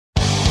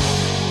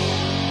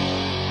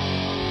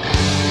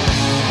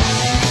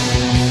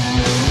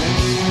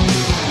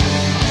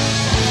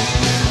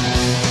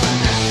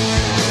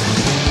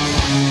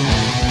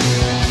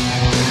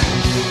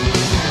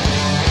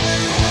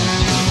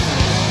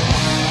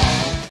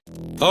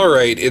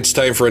Alright, it's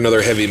time for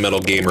another Heavy Metal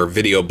Gamer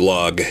video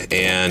blog,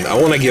 and I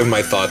want to give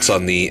my thoughts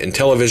on the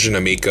Intellivision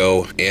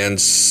Amico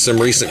and some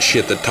recent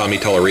shit that Tommy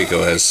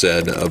Tallarico has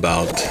said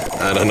about,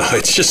 I don't know,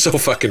 it's just so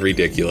fucking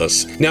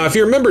ridiculous. Now, if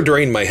you remember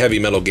during my Heavy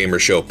Metal Gamer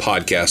Show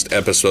podcast,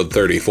 episode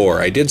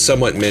 34, I did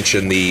somewhat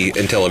mention the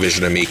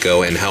Intellivision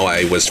Amico and how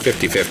I was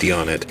 50-50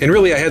 on it. And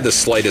really, I had the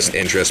slightest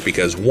interest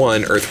because,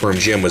 one, Earthworm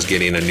Jim was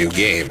getting a new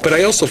game, but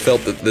I also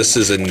felt that this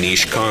is a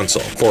niche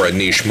console for a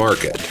niche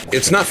market.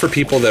 It's not for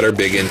people that are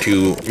big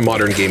into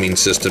modern gaming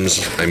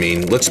systems. I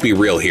mean, let's be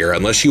real here.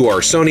 Unless you are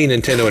Sony,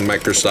 Nintendo, and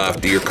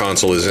Microsoft, your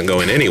console isn't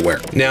going anywhere.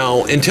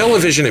 Now,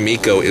 Intellivision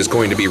Amico is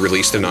going to be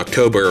released in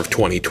October of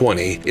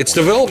 2020. It's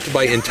developed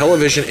by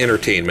Intellivision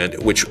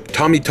Entertainment, which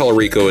Tommy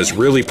Tallarico is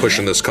really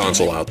pushing this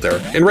console out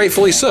there, and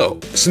rightfully so,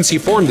 since he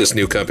formed this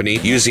new company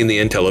using the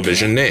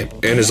Intellivision name,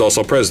 and is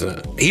also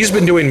president. He's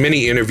been doing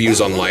many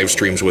interviews on live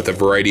streams with a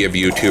variety of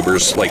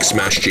YouTubers like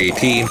Smash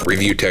JT,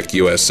 Review Tech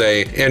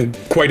USA, and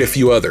quite a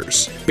few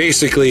others.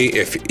 Basically,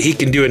 if he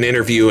can do an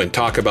interview and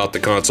talk about the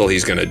console,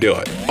 he's gonna do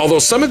it. Although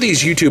some of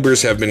these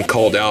YouTubers have been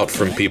called out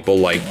from people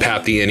like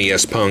Pat the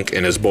NES Punk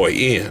and his boy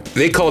Ian.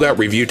 They called out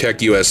Review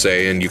Tech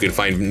USA, and you can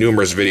find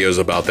numerous videos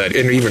about that,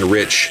 and even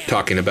Rich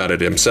talking about it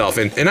himself.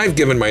 And I've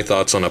given my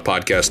thoughts on a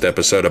podcast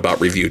episode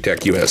about Review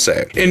Tech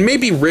USA. And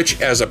maybe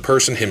Rich as a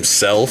person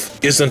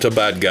himself isn't a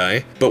bad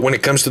guy, but when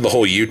it comes to the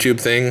whole YouTube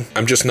thing,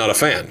 I'm just not a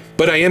fan.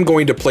 But I am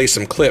going to play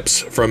some clips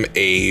from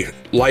a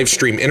live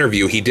stream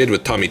interview he did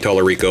with Tommy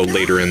Tallarico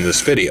later in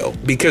this video,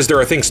 because there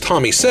are things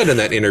Tommy said in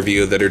that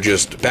interview that are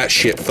just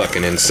batshit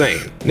fucking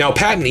insane. Now,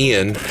 Pat and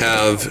Ian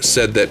have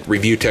said that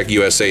Review Tech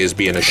USA is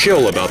being a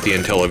shill about the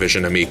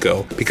Intellivision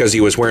Amico because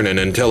he was wearing an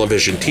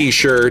Intellivision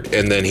t-shirt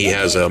and then he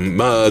has a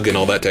mug and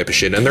all that type of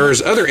shit. And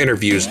there's other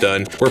interviews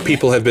done where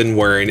people have been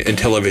wearing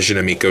Intellivision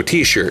Amico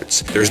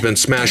t-shirts. There's been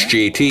Smash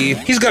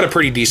JT. He's got a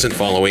pretty decent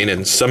following,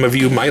 and some of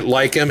you might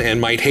like him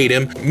and might hate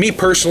him. Me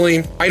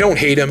personally, I don't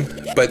hate him,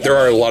 but there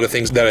are a lot of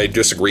things that I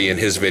disagree in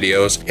his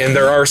videos, and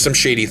there are some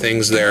shady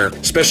things there,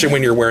 especially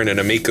when you're wearing an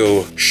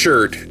Amico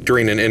shirt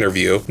during an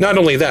interview. Not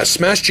only that,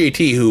 Smash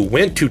JT, who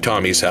went to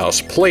Tommy's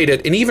house, played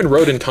it, and even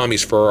rode in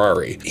Tommy's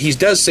Ferrari. He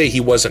does say he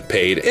wasn't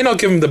paid, and I'll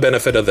give him the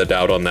benefit of the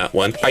doubt on that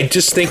one. I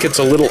just think it's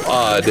a little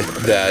odd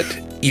that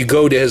you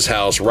go to his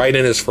house, ride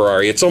in his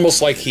Ferrari. It's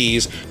almost like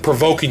he's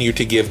provoking you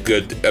to give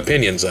good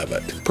opinions of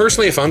it.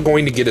 Personally, if I'm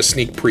going to get a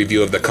sneak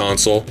preview of the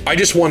console, I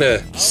just want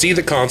to see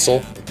the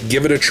console,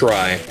 give it a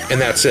try, and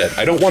that's it.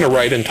 I don't want to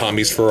ride in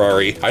Tommy's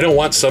Ferrari. I don't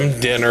want some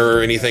dinner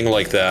or anything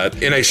like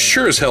that. And I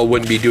sure as hell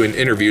wouldn't be doing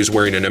interviews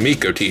wearing an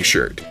Amico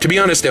t-shirt. To be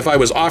honest, if I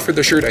was offered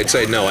the shirt, I'd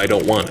say, no, I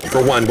don't want it.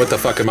 For one, what the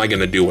fuck am I going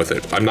to do with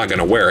it? I'm not going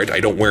to wear it.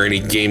 I don't wear any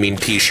gaming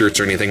t-shirts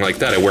or anything like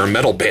that. I wear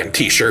metal band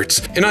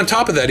t-shirts. And on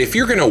top of that, if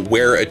you're going to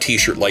wear a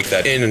t-shirt like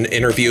that in an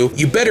interview,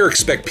 you better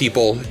expect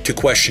people to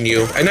question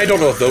you. And I don't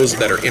know if those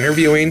that are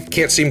interviewing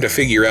can't seem to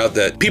figure out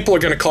that people are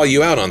going to call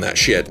you out on that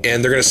shit.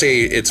 And they're going to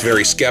say it's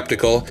very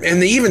skeptical.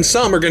 And even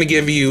some are going to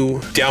give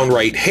you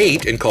downright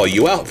hate and call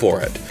you out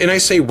for it. And I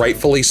say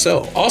rightfully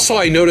so. Also,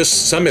 I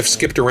noticed some have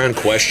skipped around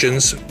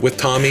questions with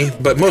Tommy,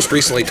 but most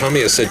recently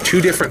Tommy has said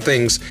two different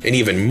things and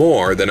even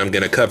more that I'm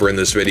going to cover in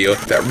this video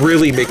that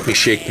really make me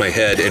shake my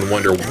head and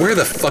wonder where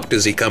the fuck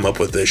does he come up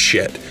with this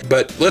shit.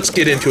 But let's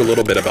get into a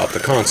little bit about the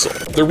console.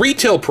 The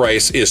retail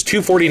price is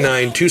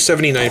 $249,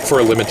 $279 for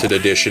a limited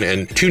edition,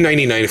 and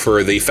 $299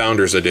 for the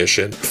Founders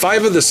Edition.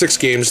 5 of the 6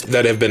 games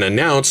that have been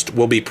announced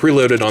will be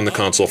preloaded on the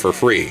console for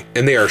free,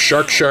 and they are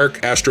Shark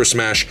Shark, Astro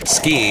Smash,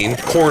 Skiing,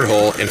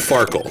 Cornhole, and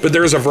Farkle. But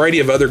there is a variety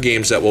of other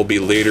games that will be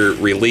later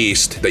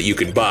released that you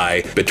can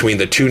buy between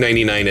the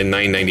 $299 and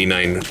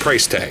 $999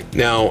 price tag.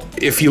 Now,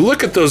 if you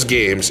look at those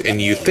games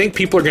and you think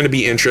people are going to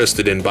be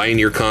interested in buying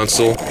your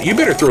console, you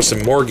better throw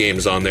some more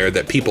games on there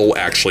that people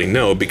actually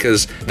know,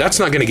 because that's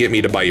not going to get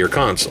me to buy your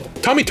console.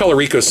 Tommy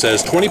Tallarico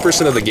says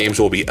 20% of the games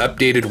will be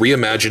updated,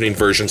 reimagining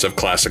versions of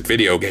classic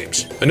video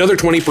games. Another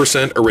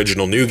 20%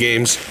 original new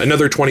games,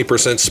 another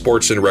 20%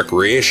 sports and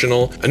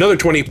recreational, another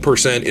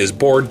 20% is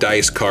board,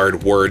 dice,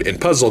 card, word, and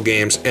puzzle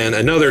games, and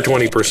another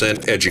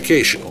 20%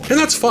 educational. And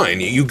that's fine.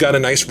 You've got a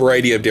nice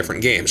variety of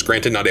different games.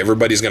 Granted, not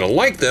everybody's going to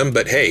like them,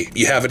 but hey,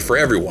 you have it for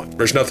everyone.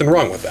 There's nothing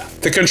wrong with that.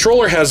 The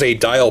controller has a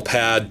dial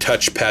pad,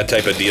 touch pad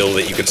type of deal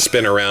that you can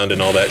spin around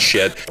and all that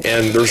shit,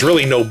 and there's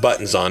really no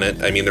buttons on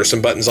it. I mean, there's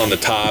some buttons on the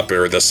top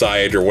or the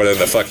side or whatever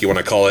the fuck you want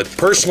to call it.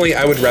 Personally,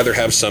 I would rather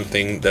have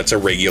something that's a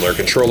regular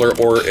controller,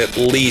 or at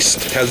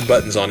least has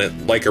buttons on it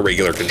like a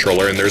regular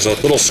controller, and there's a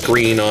little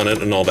screen on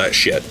it and all that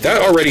shit.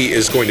 That already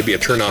is going to be a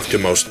turnoff to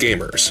most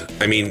gamers.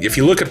 I mean, if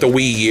you look at the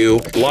Wii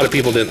U, a lot of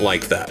people didn't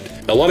like that.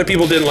 A lot of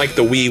people didn't like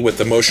the Wii with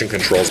the motion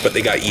controls, but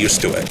they got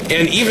used to it.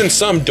 And even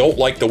some don't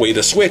like the way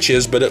the Switch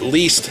is, but at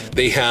least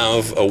they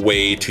have a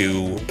way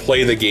to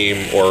play the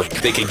game, or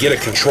they can get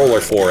a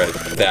controller for it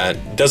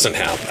that doesn't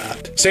have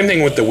that. Same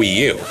thing with the Wii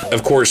U.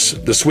 Of course,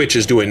 the Switch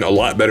is doing a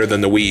lot better than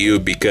the Wii U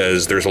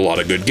because there's a lot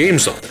of good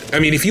games on it. I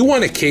mean, if you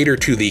want to cater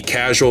to the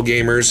casual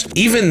gamers,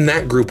 even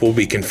that group will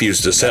be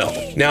confused as hell.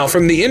 Now,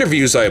 from the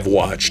interviews I've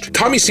watched,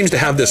 Tommy seems to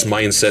have this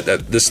mindset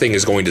that this thing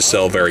is going to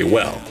sell very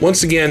well.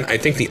 Once again, I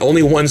think the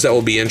only ones that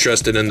will be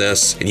interested in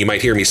this, and you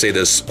might hear me say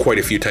this quite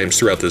a few times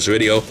throughout this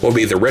video, will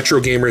be the retro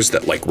gamers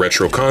that like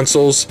retro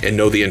consoles and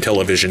know the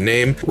Intellivision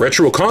name,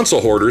 retro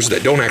console hoarders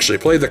that don't actually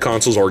play the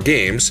consoles or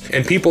games,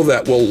 and people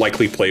that will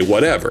likely play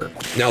whatever.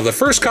 Now, the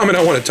first comment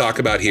I want to talk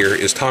about here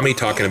is Tommy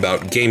talking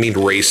about gaming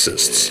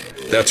racists.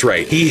 That's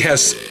right, he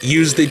has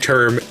used the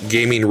term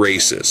gaming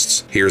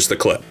racists. Here's the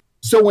clip.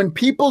 So when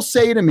people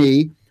say to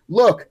me,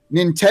 look,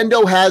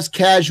 Nintendo has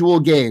casual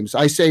games,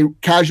 I say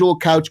casual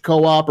couch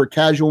co-op or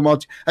casual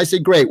multi, I say,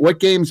 great, what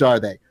games are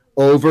they?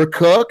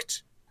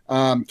 Overcooked,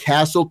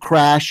 Castle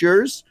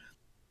Crashers,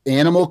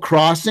 Animal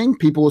Crossing.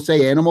 People will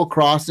say Animal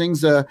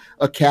Crossing's a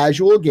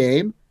casual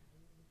game.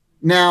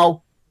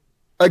 Now,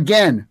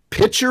 again,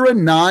 picture a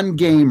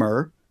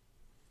non-gamer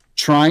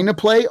trying to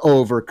play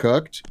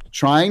Overcooked,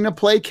 trying to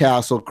play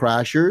Castle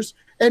Crashers,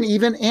 and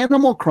even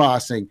Animal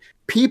Crossing.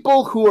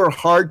 People who are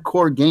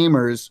hardcore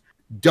gamers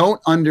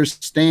don't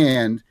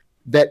understand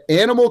that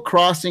Animal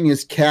Crossing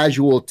is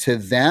casual to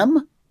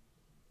them,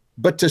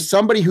 but to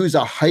somebody who's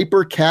a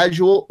hyper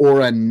casual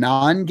or a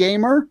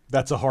non-gamer,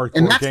 that's a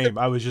hardcore game.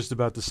 I was just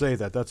about to say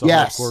that. That's a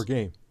hardcore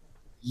game.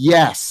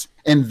 Yes.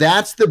 And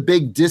that's the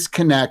big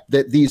disconnect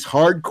that these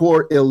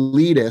hardcore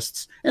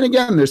elitists, and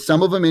again, there's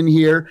some of them in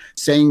here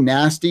saying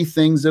nasty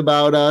things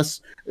about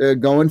us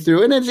going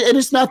through, and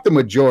it's not the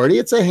majority.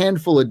 It's a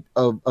handful of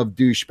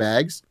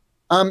douchebags.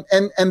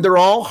 And they're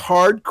all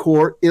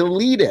hardcore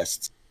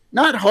elitists,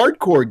 not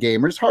hardcore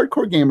gamers.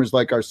 Hardcore gamers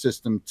like our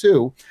system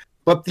too,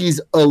 but these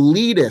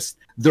elitists,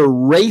 they're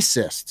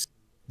racists.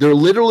 They're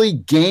literally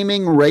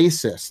gaming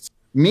racists,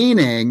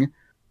 meaning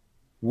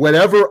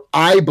whatever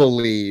I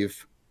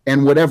believe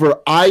and whatever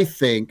I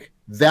think,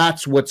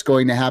 that's what's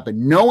going to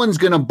happen. No one's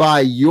going to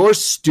buy your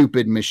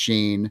stupid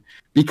machine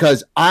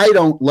because I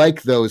don't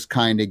like those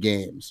kind of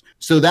games.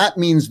 So that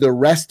means the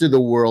rest of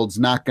the world's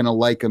not going to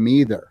like them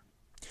either.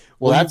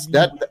 Well,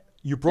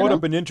 you brought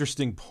up an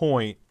interesting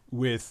point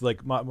with, like,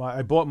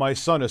 I bought my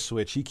son a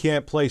Switch. He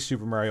can't play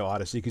Super Mario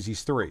Odyssey because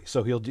he's 3.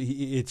 So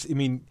he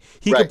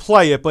can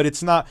play it, but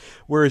it's not.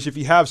 Whereas if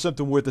you have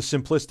something with a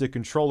simplistic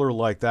controller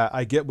like that,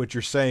 I get what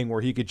you're saying,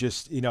 where he could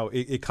just,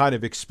 it kind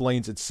of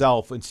explains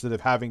itself instead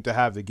of having to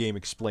have the game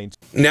explained.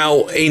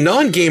 Now, a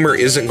non-gamer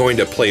isn't going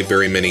to play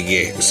very many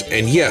games.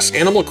 And yes,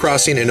 Animal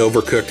Crossing and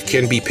Overcooked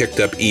can be picked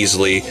up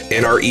easily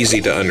and are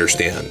easy to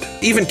understand.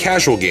 Even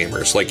casual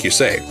gamers, like you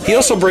say. He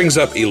also brings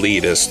up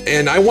elitist,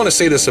 and I want to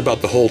say this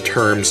about the whole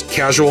terms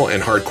casual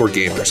and hardcore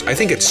gamers. I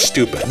think it's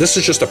stupid. This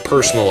is just a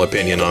personal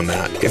opinion on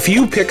that. If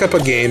you pick up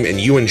a game and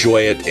you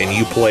enjoy it and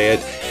you play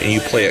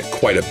it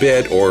quite a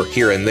bit or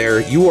here and there,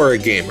 you are a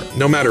gamer,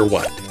 no matter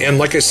what. And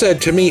like I said,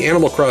 to me,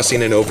 Animal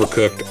Crossing and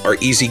Overcooked are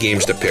easy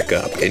games to pick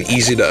up and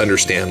easy to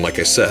understand, like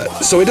I said.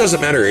 So it doesn't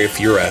matter if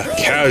you're a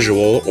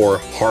casual or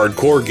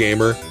hardcore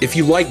gamer. If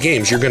you like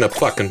games, you're gonna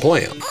fucking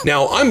play them.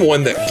 Now, I'm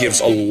one that gives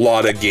a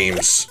lot of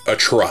games a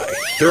try.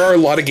 There are a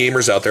lot of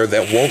gamers out there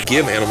that won't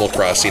give Animal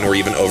Crossing or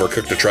even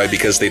Overcooked a try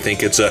because they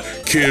think it's a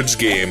kid's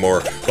game or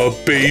a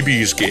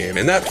baby's game,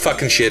 and that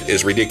fucking shit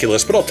is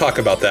ridiculous, but I'll talk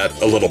about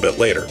that a little bit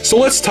later. So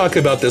let's talk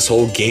about this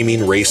whole gaming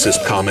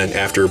racist comment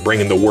after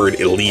bringing the word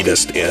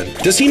elitist in.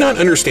 Does he not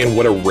understand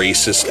what a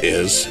racist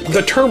is?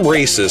 The term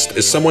racist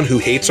is someone who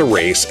hates a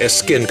race as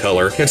skin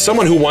color and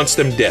someone who wants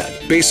them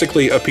dead.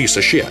 Basically a piece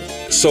of shit.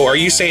 So are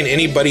you saying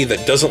anybody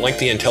that doesn't like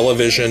the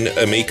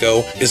Intellivision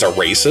Amico is a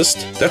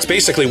racist? That's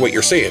basically what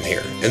you're saying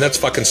here, and that's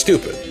fucking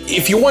stupid.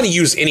 If you want to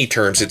use any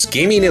terms, it's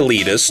gaming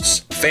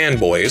elitists,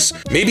 fanboys,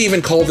 maybe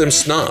even call them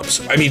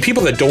snobs. I mean,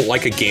 people that don't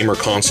like a gamer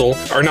console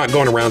are not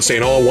going around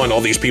saying, oh, I want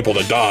all these people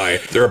to die.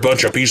 They're a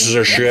bunch of pieces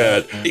of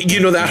shit. You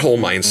know, that whole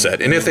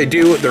mindset. And if they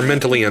do, they're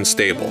mentally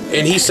unstable.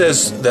 And he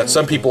says that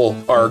some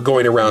people are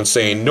going around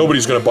saying,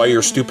 nobody's going to buy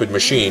your stupid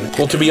machine.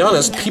 Well, to be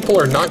honest, people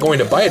are not going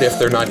to buy it if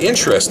they're not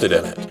interested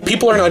in it.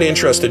 People are not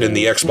interested in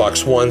the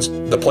Xbox Ones,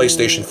 the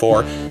PlayStation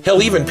 4,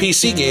 hell, even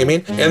PC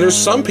gaming. And there's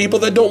some people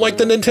that don't like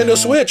the Nintendo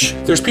Switch.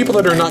 There's people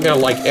that are not going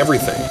to like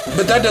everything.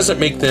 But that doesn't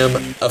make them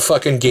a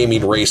fucking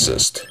gaming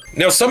racist.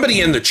 Now,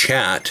 somebody in the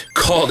chat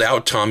called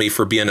out Tommy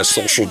for being a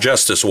social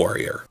justice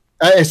warrior.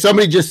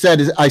 Somebody just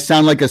said, I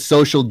sound like a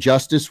social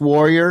justice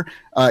warrior.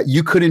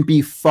 You couldn't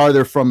be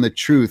farther from the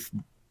truth.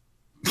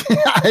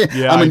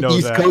 I'm an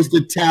East Coast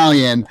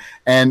Italian,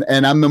 and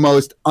I'm the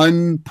most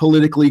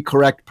unpolitically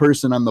correct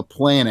person on the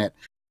planet.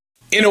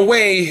 In a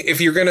way, if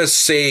you're gonna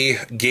say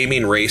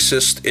gaming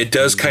racist, it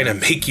does kind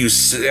of make you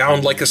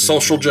sound like a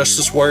social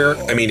justice warrior.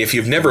 I mean, if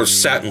you've never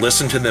sat and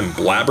listened to them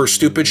blabber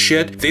stupid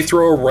shit, they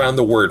throw around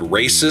the word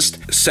racist,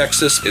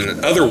 sexist,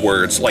 and other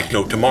words like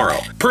no tomorrow.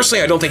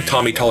 Personally, I don't think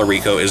Tommy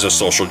Tallarico is a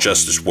social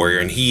justice warrior,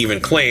 and he even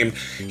claimed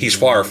he's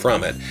far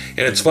from it.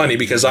 And it's funny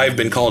because I've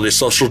been called a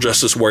social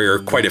justice warrior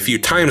quite a few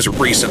times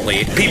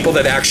recently, people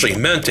that actually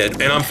meant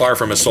it, and I'm far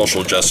from a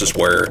social justice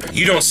warrior.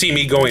 You don't see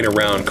me going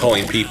around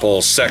calling people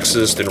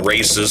sexist and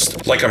racist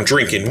like I'm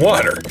drinking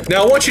water.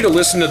 Now I want you to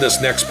listen to this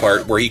next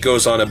part where he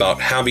goes on about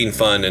having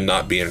fun and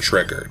not being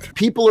triggered.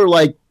 People are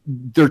like,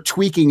 they're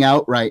tweaking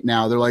out right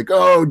now. They're like,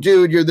 oh,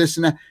 dude, you're this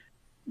and that.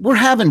 We're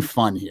having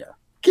fun here.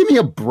 Give me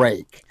a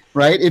break,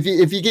 right? If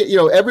you get,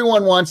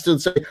 everyone wants to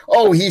say,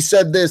 oh, he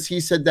said this,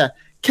 he said that.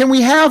 Can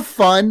we have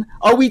fun?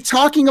 Are we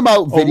talking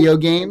about video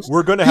games?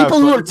 We're going to have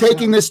people who are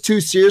taking this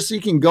too seriously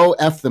can go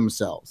F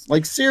themselves.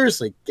 Like,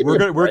 seriously. We're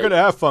going to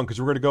have fun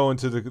because we're going to go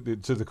into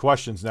the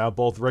questions now,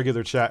 both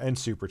regular chat and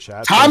super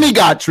chat. Tommy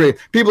got triggered.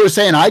 People are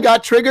saying I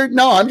got triggered.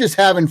 No, I'm just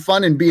having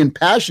fun and being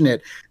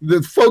passionate.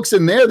 The folks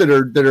in there that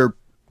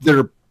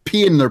are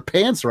peeing their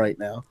pants right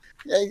now.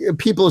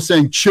 People are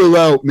saying, chill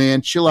out,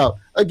 man, chill out.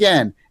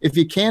 Again, if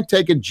you can't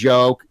take a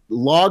joke,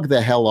 log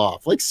the hell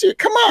off. Like,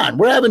 come on,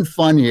 we're having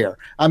fun here.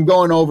 I'm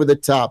going over the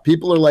top.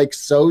 People are like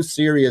so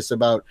serious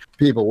about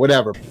people,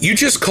 whatever. You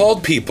just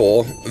called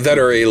people that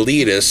are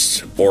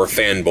elitists or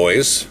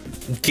fanboys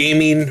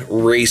gaming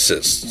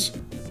racists.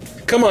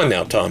 Come on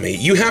now, Tommy,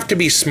 you have to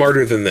be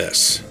smarter than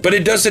this. But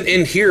it doesn't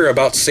end here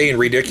about saying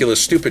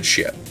ridiculous, stupid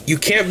shit. You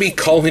can't be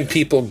calling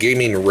people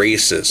gaming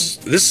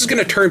racist. This is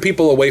going to turn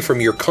people away from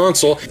your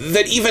console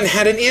that even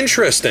had an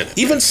interest in it,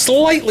 even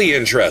slightly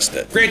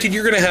interested. Granted,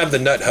 you're going to have the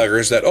nut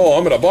huggers that, oh,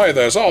 I'm going to buy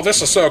this, oh,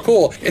 this is so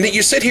cool. And then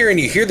you sit here and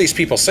you hear these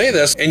people say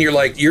this, and you're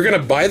like, you're going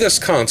to buy this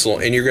console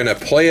and you're going to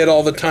play it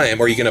all the time,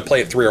 or you're going to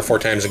play it 3 or 4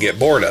 times and get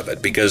bored of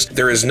it, because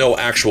there is no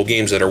actual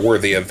games that are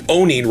worthy of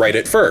owning right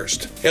at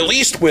first. At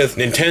least with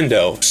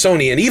Nintendo,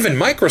 Sony, and even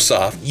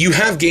Microsoft, you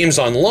have games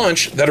on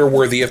launch that are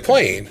worthy of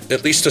playing,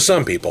 at least to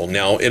some people.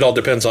 Now, it all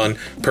depends on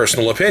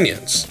personal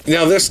opinions.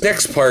 Now, this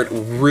next part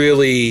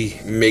really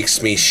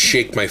makes me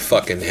shake my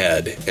fucking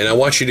head, and I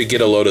want you to get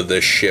a load of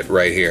this shit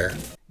right here.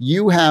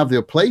 You have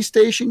the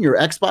PlayStation, your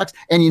Xbox,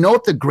 and you know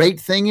what the great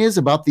thing is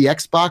about the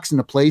Xbox and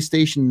the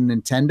PlayStation and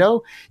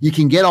Nintendo? You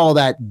can get all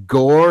that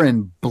gore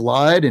and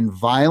blood and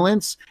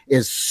violence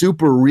as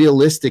super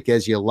realistic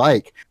as you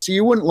like. So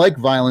you wouldn't like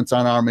violence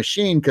on our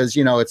machine because,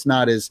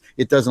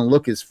 it doesn't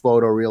look as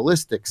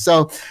photorealistic.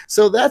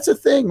 So that's a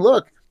thing.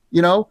 Look,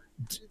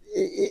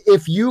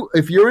 if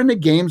you're into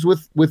games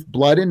with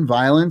blood and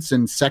violence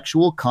and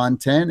sexual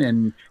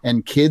content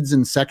and kids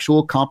in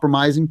sexual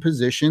compromising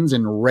positions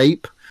and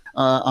rape,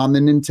 on the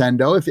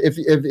Nintendo.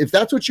 If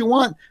that's what you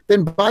want,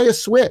 then buy a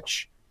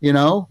Switch.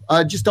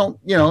 Just don't.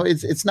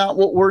 It's not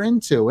what we're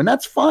into, and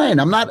that's fine.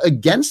 I'm not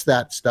against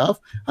that stuff.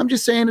 I'm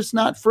just saying it's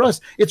not for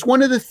us. It's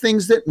one of the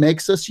things that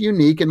makes us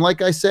unique, and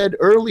like I said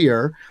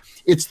earlier,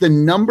 it's the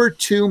number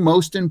 2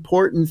 most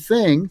important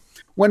thing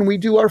when we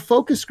do our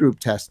focus group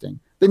testing.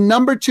 The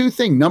number 2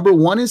 thing. Number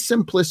 1 is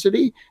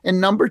simplicity,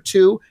 and number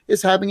 2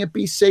 is having it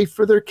be safe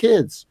for their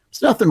kids.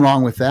 There's nothing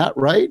wrong with that,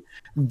 right?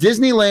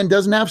 Disneyland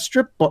doesn't have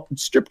strip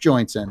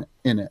joints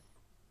in it.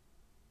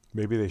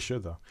 Maybe they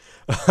should, though.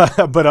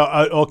 But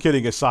all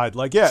kidding aside,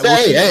 like, yeah.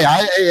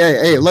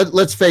 Hey,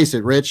 let's face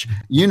it, Rich.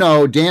 You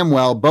know damn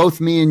well,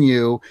 both me and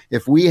you,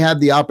 if we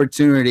had the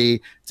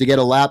opportunity to get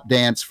a lap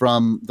dance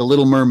from The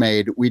Little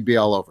Mermaid, we'd be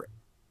all over it.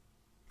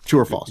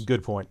 True or false?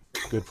 Good point.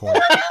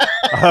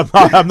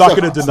 I'm not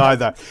going to deny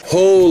that.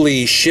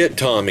 Holy shit,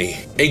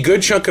 Tommy. A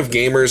good chunk of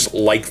gamers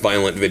like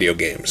violent video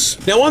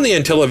games. Now, on the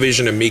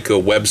Intellivision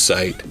Amico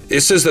website,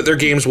 it says that their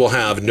games will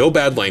have no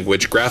bad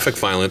language, graphic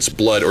violence,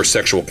 blood, or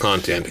sexual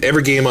content.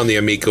 Every game on the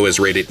Amico is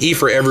rated E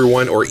for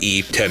everyone or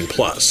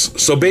E10+.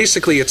 So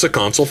basically, it's a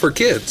console for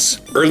kids.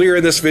 Earlier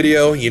in this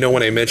video,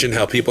 when I mentioned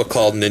how people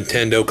called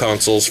Nintendo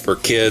consoles for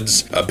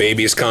kids a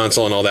baby's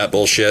console and all that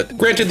bullshit?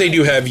 Granted, they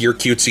do have your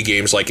cutesy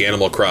games like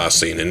Animal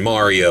Crossing and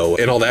Mario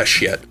and all that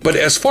shit. But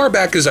as far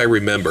back as I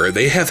remember,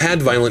 they have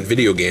had violent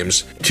video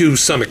games to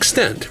some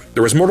extent.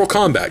 There was Mortal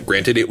Kombat,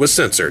 granted it was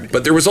censored,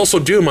 but there was also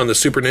Doom on the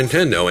Super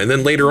Nintendo, and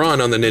then later on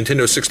the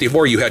Nintendo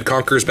 64 you had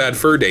Conker's Bad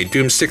Fur Day,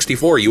 Doom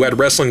 64, you had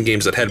wrestling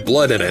games that had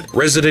blood in it,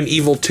 Resident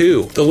Evil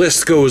 2, the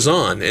list goes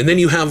on, and then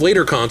you have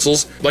later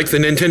consoles like the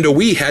Nintendo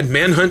Wii had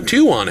Manhunt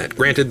 2 on it.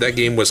 Granted, that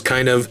game was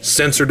kind of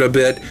censored a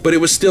bit, but it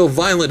was still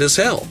violent as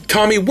hell.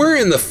 Tommy, where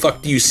in the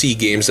fuck do you see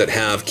games that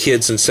have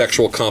kids in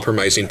sexual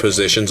compromising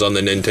positions on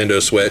the Nintendo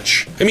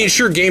Switch? I mean,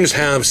 sure, games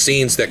have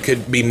scenes that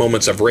could be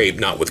moments of rape,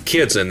 not with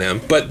kids in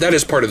them, but that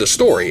is part of the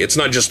story. It's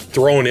not just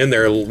thrown in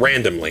there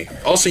randomly.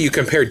 Also, you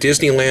compare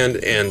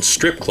Disneyland and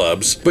strip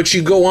clubs, but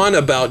you go on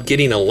about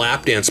getting a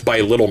lap dance by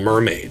Little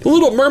Mermaid. The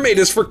Little Mermaid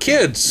is for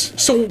kids.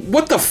 So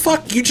what the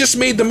fuck? You just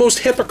made the most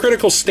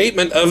hypocritical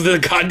statement of the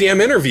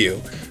goddamn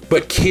interview.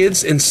 But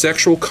kids in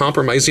sexual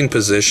compromising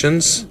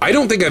positions? I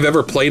don't think I've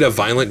ever played a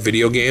violent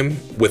video game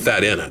with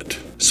that in it.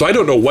 So I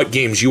don't know what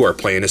games you are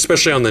playing,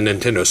 especially on the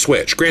Nintendo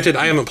Switch. Granted,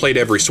 I haven't played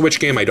every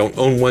Switch game, I don't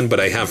own one, but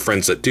I have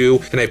friends that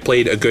do, and I've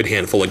played a good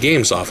handful of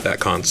games off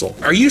that console.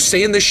 Are you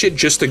saying this shit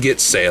just to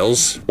get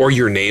sales or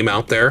your name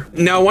out there?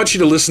 Now I want you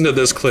to listen to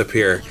this clip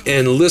here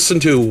and listen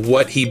to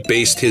what he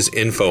based his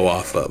info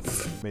off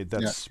of.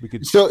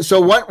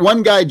 So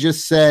one guy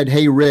just said,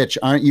 "Hey Rich,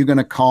 aren't you going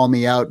to call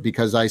me out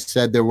because I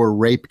said there were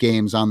rape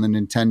games on the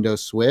Nintendo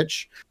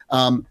Switch?"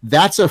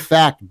 That's a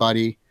fact,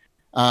 buddy.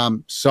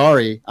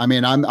 Sorry. I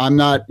mean, I'm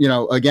not, you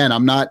know, again,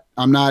 I'm not,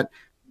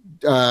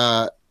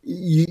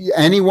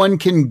 anyone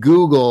can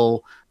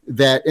Google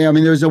that. I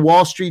mean, there's a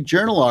Wall Street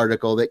Journal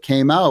article that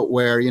came out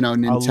where, you know,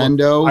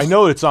 Nintendo. I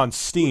know it's on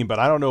Steam, but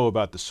I don't know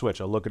about the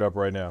Switch. I'll look it up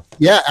right now.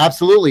 Yeah,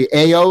 absolutely.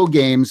 AO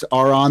games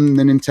are on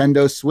the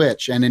Nintendo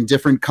Switch, and in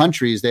different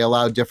countries, they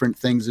allow different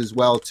things as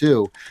well,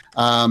 too.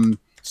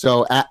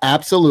 So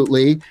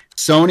absolutely.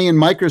 Sony and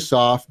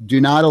Microsoft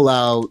do not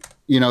allow,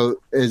 you know,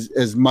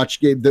 as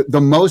much game.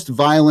 The most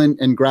violent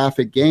and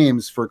graphic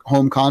games for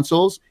home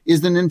consoles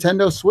is the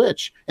Nintendo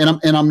Switch. And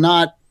I'm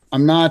not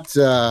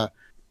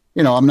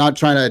you know, I'm not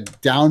trying to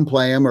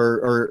downplay them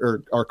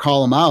or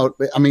call them out.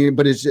 But I mean,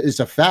 but it's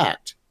a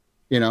fact,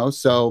 you know.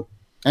 So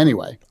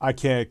anyway, I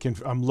can't.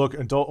 I'm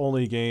looking adult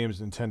only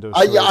games, Nintendo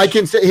Switch. I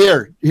can say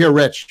here,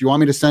 Rich. Do you want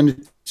me to send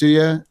it to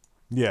you?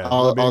 Yeah.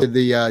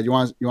 You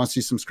want to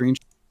see some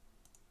screenshots?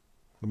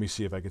 Let me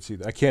see if I can see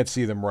that. I can't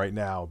see them right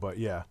now, but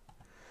yeah.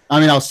 I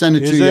mean, I'll send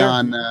it to you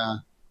on.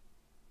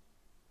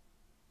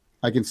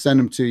 I can send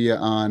them to you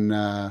on.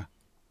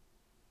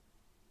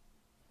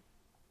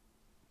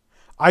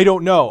 I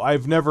don't know.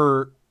 I've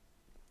never.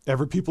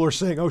 People are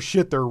saying, "Oh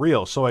shit, they're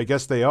real," so I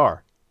guess they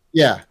are.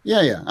 Yeah.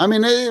 I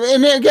mean,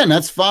 and again,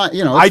 that's fine.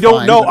 You know, I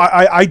don't know.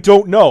 I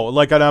don't know.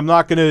 Like, I'm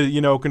not gonna,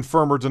 you know,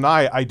 confirm or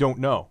deny. I don't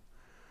know.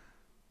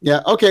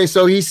 Yeah. Okay.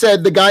 So he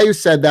said, the guy who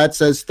said that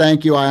says,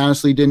 "Thank you. I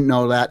honestly didn't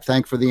know that.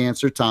 Thank for the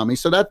answer, Tommy."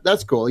 So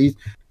that's cool. He,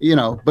 you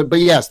know, but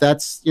yes,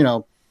 that's, you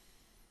know,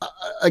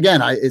 again,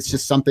 it's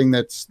just something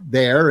that's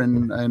there,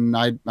 and I'm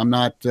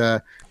not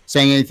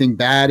saying anything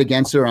bad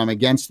against it, or I'm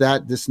against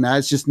that, this and that.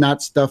 It's just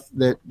not stuff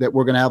that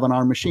we're gonna have on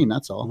our machine.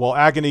 That's all. Well,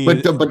 Agony,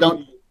 but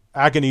don't.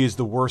 Agony is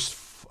the worst.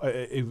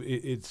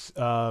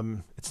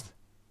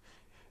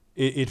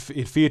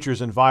 It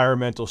features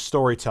environmental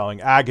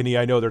storytelling. Agony,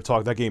 I know they're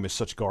talking. That game is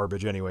such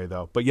garbage anyway,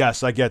 though. But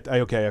yes, I get.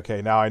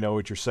 Okay. Now I know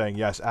what you're saying.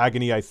 Yes,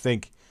 Agony. I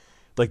think,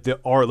 like the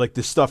art, like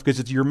the stuff,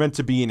 because you're meant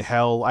to be in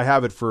hell. I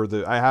have it for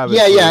the. I have it.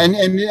 Yeah.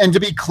 And to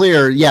be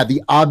clear, yeah,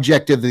 the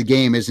object of the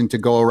game isn't to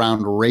go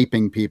around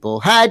raping people.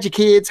 Hide your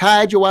kids.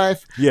 Hide your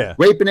wife. Yeah.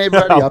 Raping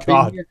everybody.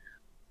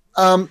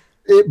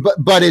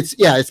 But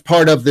it's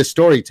part of the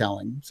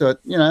storytelling. So,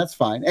 you know, that's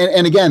fine.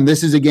 And again,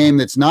 this is a game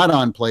that's not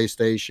on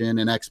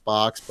PlayStation and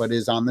Xbox, but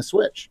is on the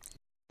Switch.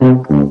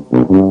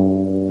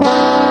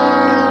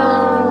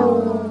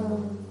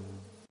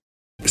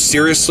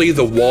 Seriously,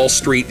 the Wall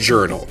Street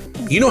Journal.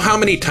 You know how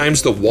many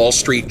times the Wall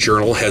Street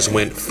Journal has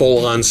went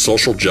full-on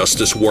social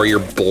justice warrior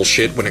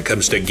bullshit when it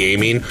comes to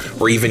gaming,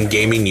 or even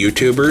gaming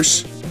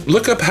YouTubers?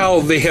 Look up how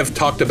they have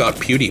talked about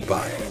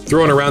PewDiePie,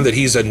 throwing around that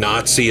he's a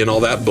Nazi and all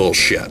that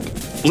bullshit.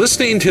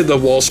 Listening to the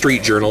Wall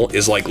Street Journal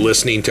is like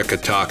listening to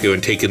Kotaku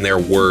and taking their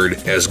word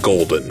as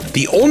golden.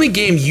 The only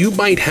game you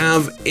might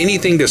have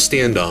anything to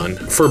stand on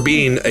for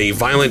being a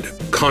violent,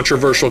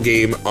 controversial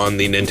game on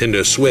the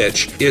Nintendo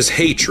Switch is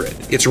Hatred.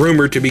 It's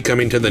rumored to be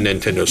coming to the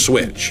Nintendo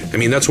Switch. I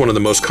mean, that's one of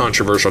the most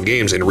controversial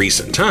games in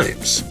recent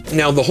times.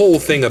 Now, the whole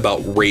thing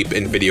about rape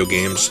in video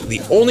games, the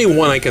only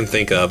one I can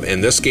think of,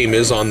 and this game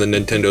is on the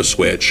Nintendo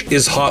Switch,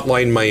 is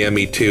Hotline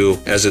Miami 2,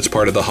 as it's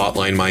part of the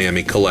Hotline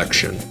Miami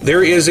collection.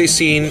 There is a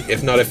scene,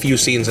 if not a few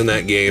scenes in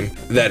that game,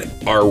 that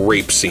are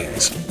rape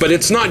scenes. But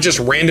it's not just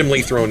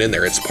randomly thrown in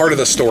there, it's part of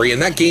the story,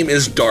 and that game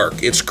is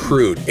dark, it's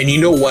crude. And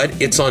you know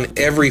what? It's on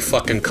every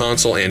fucking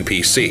console and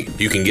PC.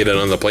 You can get it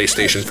on the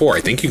PlayStation 4,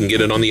 I think you can get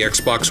it on the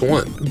Xbox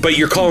One. But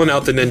you're calling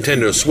out the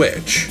Nintendo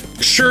Switch.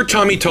 Sure,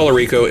 Tommy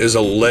Tallarico is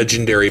a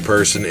legendary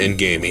person in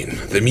gaming.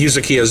 The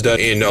music he has done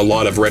in a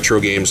lot of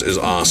retro games is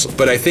awesome,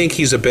 but I think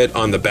he's a bit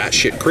on the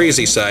batshit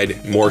crazy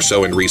side, more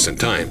so in recent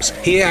times.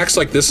 He acts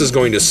like this is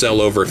going to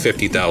sell over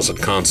 50,000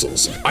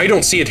 consoles. I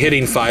don't see it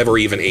hitting 5 or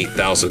even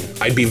 8,000.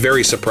 I'd be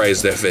very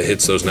surprised if it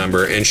hits those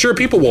numbers, and sure,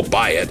 people will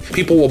buy it.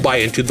 People will buy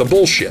into the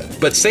bullshit.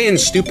 But saying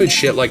stupid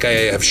shit like I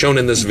have shown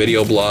in this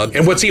video blog,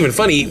 and what's even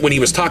funny, when he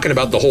was talking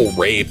about the whole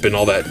rape and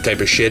all that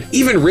type of shit,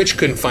 even Rich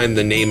couldn't find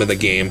the name of the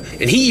game,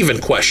 and he even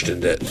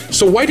questioned it.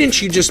 So why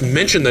didn't you just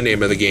mention the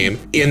name of the game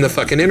in the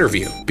fucking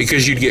interview?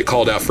 Because you'd get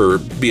called out for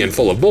being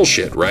full of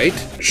bullshit, right?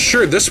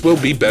 Sure, this will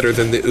be better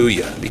than the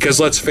Ouya, because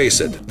let's face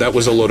it, that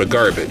was a load of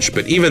garbage,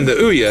 but even the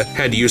Ouya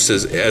had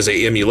uses as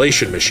a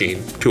emulation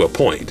machine to a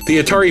point. The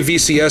Atari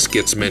VCS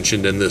gets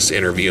mentioned in this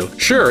interview.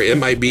 Sure, it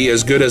might be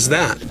as good as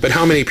that, but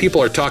how many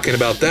people are talking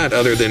about that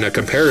other than a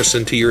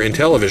comparison to your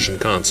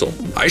Intellivision console?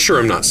 I sure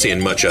am not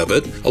seeing much of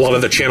it. A lot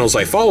of the channels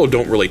I follow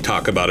don't really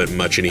talk about it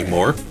much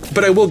anymore,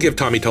 but I will give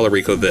Tommy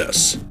Tallarico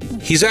this.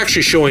 He's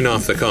actually showing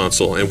off the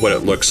console and what it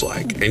looks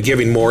like, and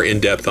giving more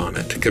in-depth on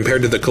it,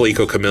 compared to the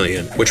Coleco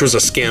Chameleon, which was a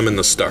scam in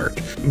the start.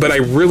 But I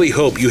really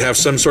hope you have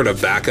some sort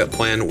of backup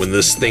plan when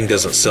this thing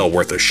doesn't sell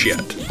worth a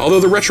shit. Although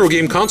the retro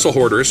game console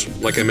hoarders,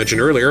 like I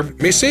mentioned earlier,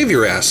 may save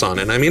your ass on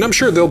it. I mean, I'm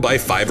sure they'll buy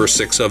 5 or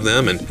 6 of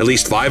them, and at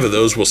least 5 of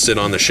those will sit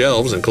on the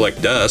shelves and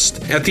collect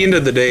dust. At the end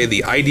of the day,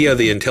 the idea of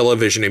the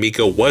Intellivision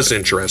Amico was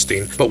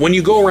interesting, but when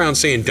you go around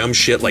saying dumb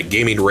shit like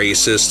gaming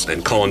racists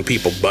and calling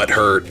people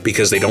butthurt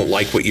because they don't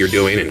like what you're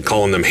doing and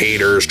calling them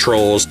haters,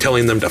 trolls,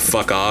 telling them to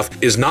fuck off,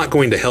 is not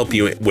going to help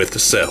you with the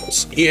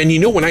sales. And you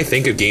know, when I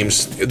think of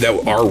games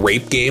that are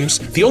rape games,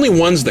 the only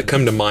ones that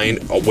come to mind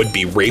would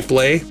be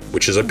Rapeplay,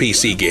 which is a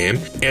PC game,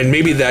 and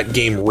maybe that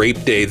game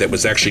Rape Day that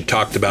was actually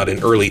talked about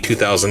in early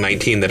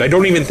 2019 that I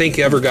don't even think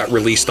ever got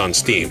released on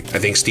Steam. I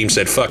think Steam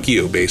said, fuck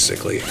you,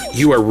 basically.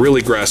 You are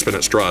really grasping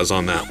at straws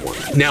on that one.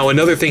 Now,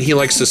 another thing he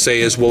likes to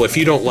say is, well, if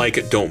you don't like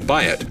it, don't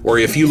buy it. Or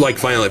if you like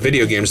violent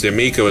video games, the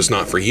Amico is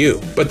not for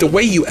you. But the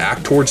way you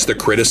act towards the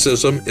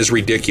criticism is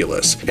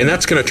ridiculous, and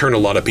that's going to turn a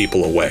lot of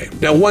people away.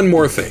 Now, one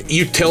more thing.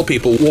 You tell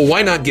people, well,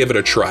 why not give it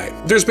a try?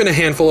 There's been a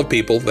handful of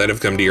people that have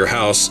come to your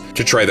house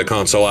to try the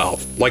console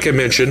out. Like I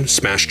mentioned,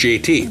 Smash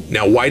JT.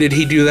 Now, why did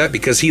he do that?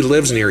 Because he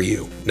lives near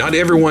you. Not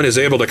everyone is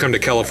able to come to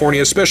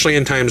California, especially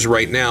in times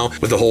right now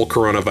with the whole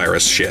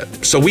coronavirus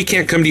shit. So we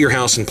can't come to your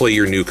house and play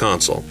your new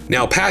console.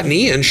 Now, Pat and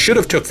Ian should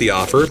have took the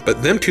offer,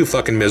 but them two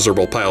fucking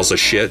miserable piles of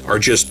shit are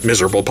just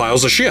miserable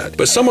piles of shit.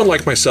 But someone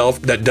like myself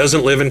that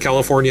doesn't live in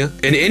California,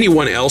 and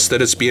anyone else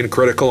that is being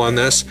critical on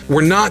this,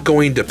 we're not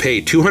going to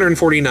pay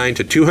 $249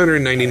 to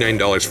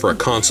 $299 for a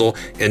console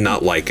and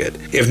not like it.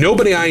 If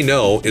nobody I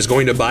know is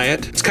going to buy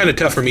it, it's kind of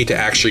tough for me to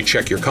actually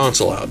check your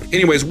console out.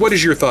 Anyways, what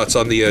is your thoughts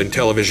on the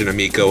Intellivision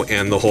Amico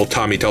and the whole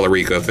Tommy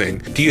Tallarico thing?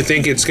 Do you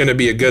think it's going to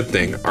be a good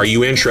thing? Are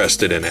you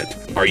interested in it?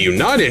 Are you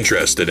not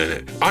interested in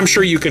it? I'm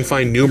sure you can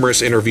find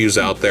numerous interviews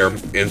out there,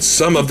 and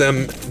some of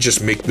them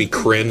just make me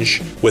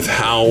cringe with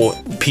how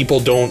people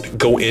don't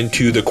go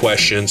into the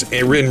questions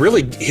and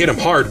really hit them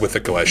hard with the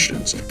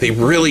questions. They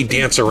really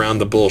dance around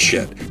the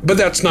bullshit. But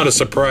that's not a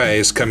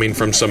surprise coming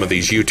from some of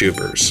these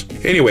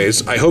YouTubers.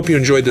 Anyways, I hope you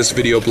enjoyed this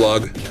video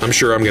blog. I'm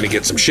sure I'm going to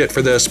get some shit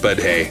for this, but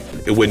hey,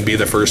 it wouldn't be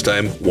the first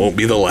time, won't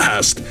be the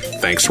last.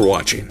 Thanks for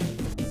watching.